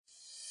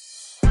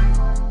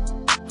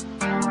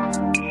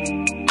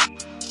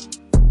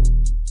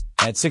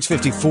At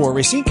 6:54,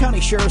 Racine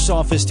County Sheriff's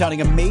Office touting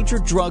a major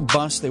drug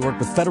bust. They work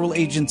with federal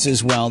agents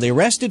as well. They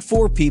arrested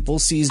 4 people,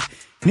 seized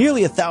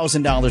nearly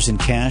 $1,000 in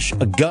cash,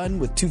 a gun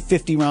with 2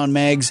 50-round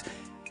mags,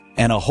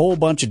 and a whole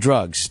bunch of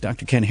drugs.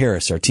 Dr. Ken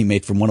Harris, our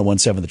teammate from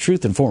 1017 The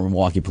Truth and former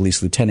Milwaukee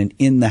Police Lieutenant,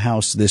 in the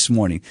house this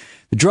morning.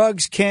 The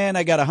drugs, Ken,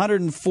 I got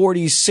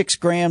 146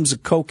 grams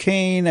of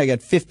cocaine. I got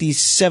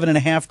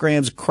 57.5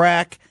 grams of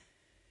crack.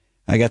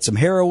 I got some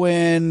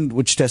heroin,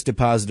 which tested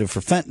positive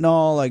for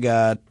fentanyl. I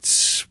got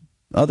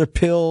other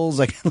pills.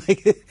 Like,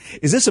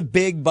 is this a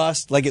big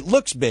bust? Like, it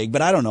looks big,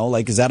 but I don't know.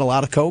 Like, is that a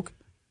lot of coke?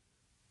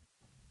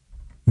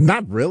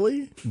 Not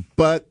really,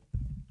 but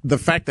the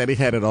fact that he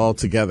had it all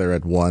together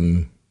at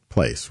one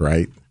place,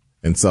 right?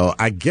 And so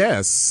I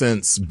guess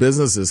since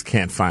businesses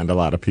can't find a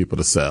lot of people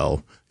to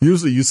sell,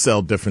 usually you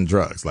sell different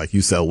drugs. Like,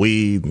 you sell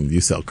weed and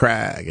you sell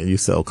crack and you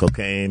sell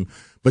cocaine,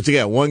 but you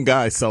got one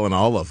guy selling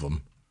all of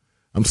them.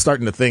 I'm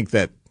starting to think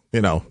that,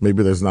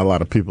 maybe there's not a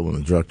lot of people in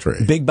the drug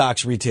trade. Big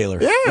box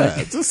retailer.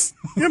 Yeah, just,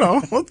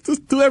 let's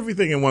just do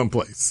everything in one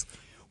place.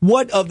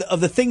 What of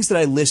the things that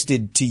I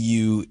listed to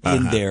you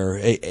in there,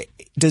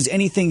 does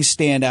anything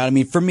stand out? I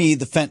mean, for me,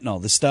 the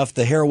fentanyl,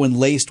 the heroin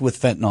laced with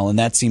fentanyl, and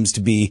that seems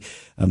to be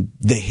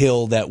the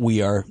hill that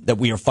we are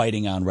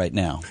fighting on right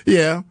now.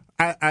 Yeah.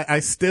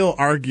 I still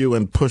argue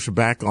and push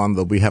back on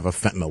we have a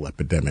fentanyl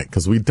epidemic,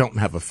 because we don't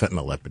have a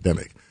fentanyl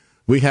epidemic.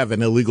 We have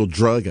an illegal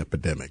drug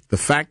epidemic. The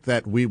fact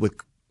that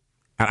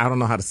I don't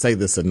know how to say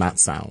this and not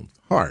sound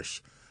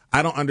harsh.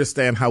 I don't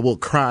understand how we'll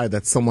cry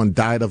that someone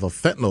died of a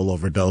fentanyl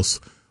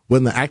overdose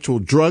when the actual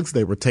drugs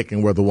they were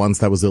taking were the ones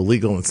that was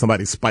illegal and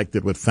somebody spiked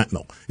it with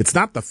fentanyl. It's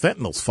not the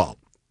fentanyl's fault.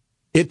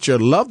 It's your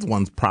loved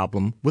one's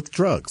problem with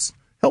drugs.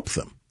 Help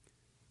them.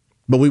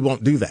 But we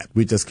won't do that.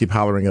 We just keep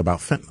hollering about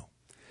fentanyl.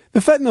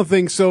 The fentanyl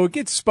thing, so it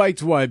gets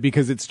spiked, why?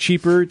 Because it's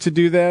cheaper to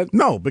do that?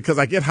 No, because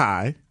I get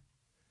high,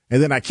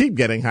 and then I keep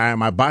getting high, and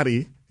my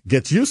body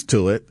gets used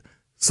to it.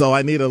 So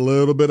I need a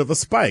little bit of a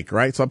spike,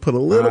 right? So I put a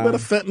little bit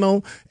of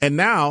fentanyl, and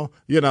now,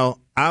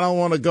 I don't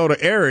want to go to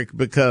Eric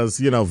because,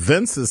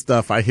 Vince's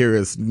stuff I hear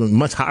is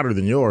much hotter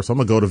than yours. So I'm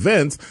going to go to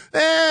Vince.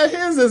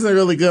 His isn't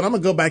really good. I'm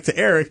going to go back to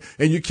Eric,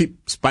 and you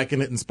keep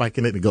spiking it and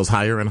spiking it. It goes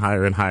higher and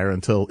higher and higher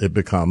until it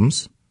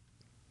becomes,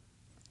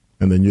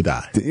 and then you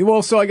die.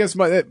 Well, so I guess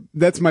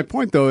that's my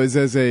point, though, is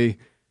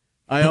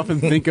I often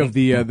think of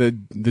the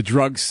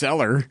drug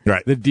seller,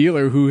 right, the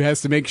dealer who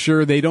has to make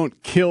sure they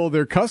don't kill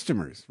their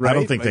customers, right? I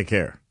don't think they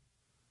care.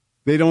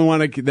 They don't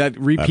want that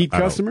repeat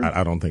customer?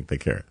 I don't think they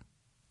care.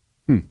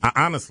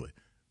 Honestly,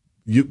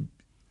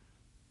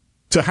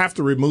 to have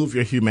to remove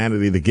your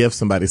humanity to give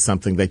somebody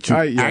something that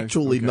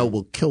you know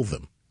will kill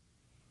them,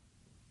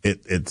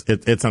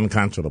 it's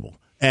unconscionable.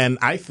 And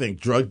I think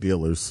drug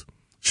dealers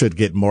should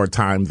get more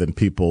time than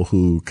people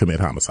who commit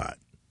homicide.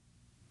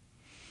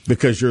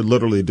 Because you're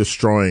literally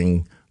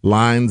destroying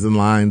lines and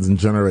lines and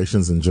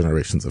generations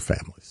of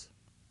families.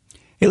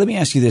 Hey, let me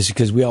ask you this,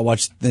 because we all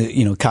watch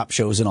the cop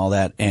shows and all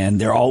that,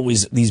 and there are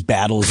always these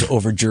battles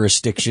over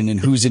jurisdiction and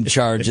who's in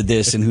charge of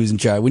this and who's in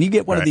charge. When you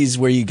get one of these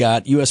where you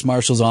got U.S.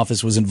 Marshal's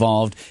office was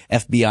involved,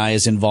 FBI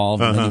is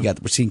involved, and then you got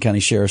the Racine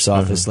County Sheriff's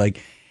Office,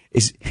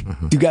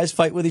 do guys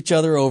fight with each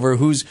other over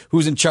who's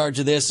in charge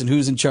of this and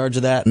who's in charge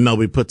of that? No,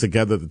 we put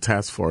together the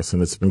task force,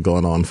 and it's been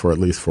going on for at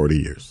least 40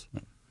 years.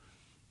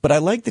 But I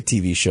like the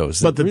TV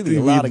shows. But we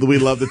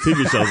love the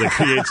TV shows. It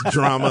creates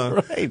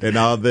drama and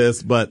all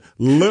this. But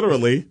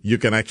literally, you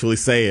can actually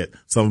say it.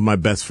 Some of my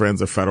best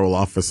friends are federal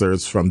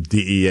officers, from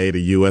DEA to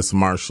U.S.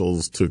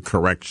 Marshals to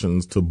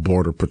corrections to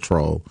Border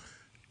Patrol.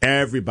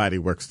 Everybody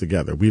works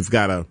together. We've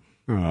got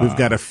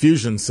a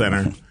fusion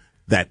center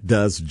that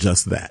does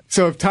just that.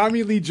 So if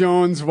Tommy Lee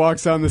Jones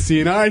walks on the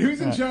scene, all right,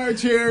 who's in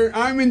charge here?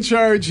 I'm in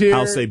charge here.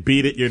 I'll say,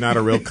 beat it. You're not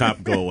a real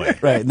cop. Go away.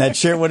 Right. And that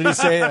sheriff, what did he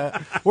say?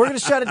 We're going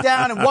to shut it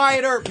down, and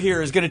Wyatt Earp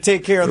here is going to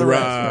take care of the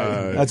rest.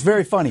 Right. That's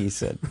very funny, he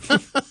said.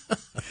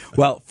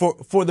 Well,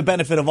 for the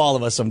benefit of all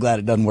of us, I'm glad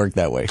it doesn't work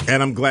that way.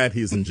 And I'm glad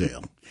he's in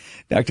jail.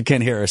 Dr.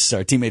 Ken Harris,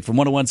 our teammate from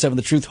 1017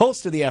 The Truth,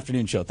 host of the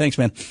afternoon show. Thanks,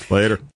 man. Later.